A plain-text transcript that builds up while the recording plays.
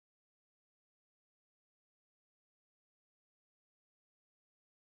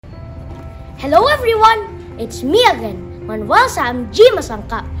Hello everyone! It's me again, Manuel Sam G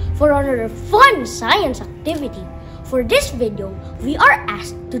for another fun science activity. For this video, we are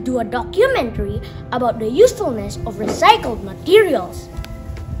asked to do a documentary about the usefulness of recycled materials.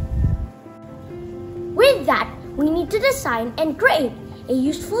 With that, we need to design and create a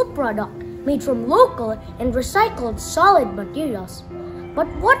useful product made from local and recycled solid materials. But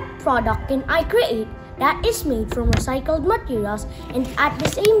what product can I create that is made from recycled materials and at the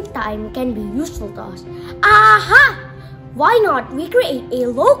same time can be useful to us? Aha! Why not we create a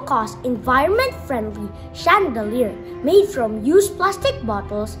low-cost, environment-friendly chandelier made from used plastic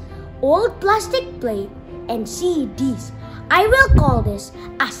bottles, old plastic plate, and CDs. I will call this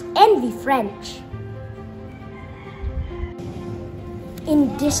as Envy French.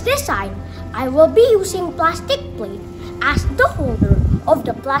 In this design, I will be using plastic plate as the holder of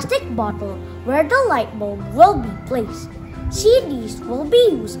the plastic bottle where the light bulb will be placed. CDs will be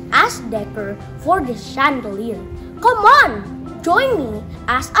used as decor for this chandelier. Come on, join me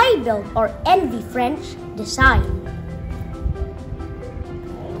as I build our Envy French design.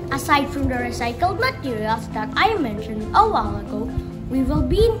 Aside from the recycled materials that I mentioned a while ago, we will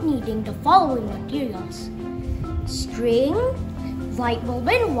be needing the following materials: string, light bulb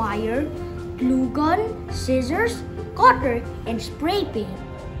and wire, glue gun, scissors, cutter, and spray paint.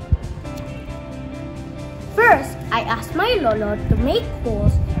 First, I asked my lolo to make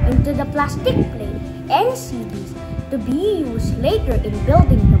holes into the plastic plate and CDs to be used later in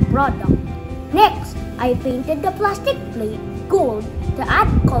building the product. Next, I painted the plastic plate gold to add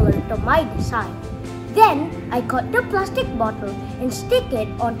color to my design. Then, I cut the plastic bottle and stick it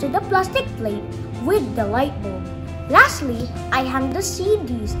onto the plastic plate with the light bulb. Lastly, I hang the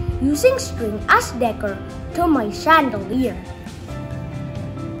CDs using string as decor to my chandelier.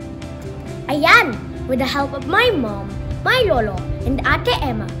 Ayan! With the help of my mom, my lolo, and Ate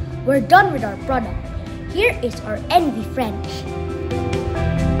Emma, we're done with our product. Here is our Envy French.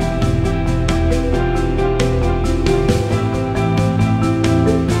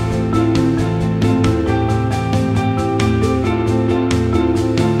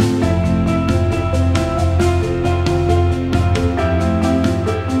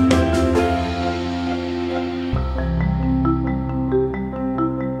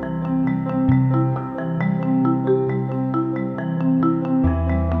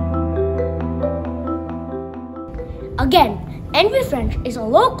 Again, Envy French is a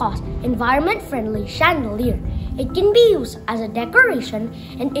low-cost, environment-friendly chandelier. It can be used as a decoration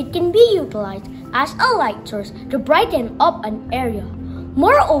and it can be utilized as a light source to brighten up an area.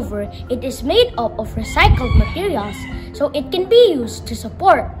 Moreover, it is made up of recycled materials, so it can be used to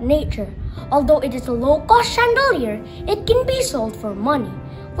support nature. Although it is a low-cost chandelier, it can be sold for money.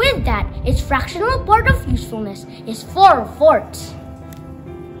 With that, its fractional part of usefulness is 4/4.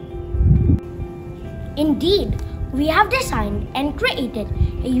 Indeed, we have designed and created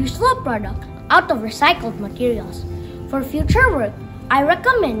a useful product out of recycled materials. For future work, I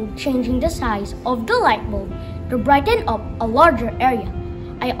recommend changing the size of the light bulb to brighten up a larger area.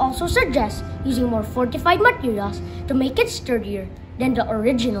 I also suggest using more fortified materials to make it sturdier than the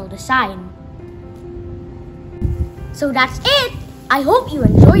original design. So that's it! I hope you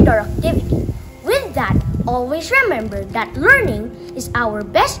enjoyed our activity. With that, always remember that learning is our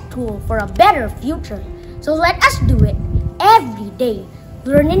best tool for a better future. So let us do it every day.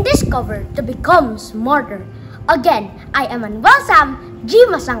 Learn and discover to become smarter. Again, I am Manuel Sam G.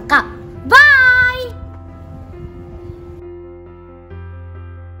 Masangcap. Bye!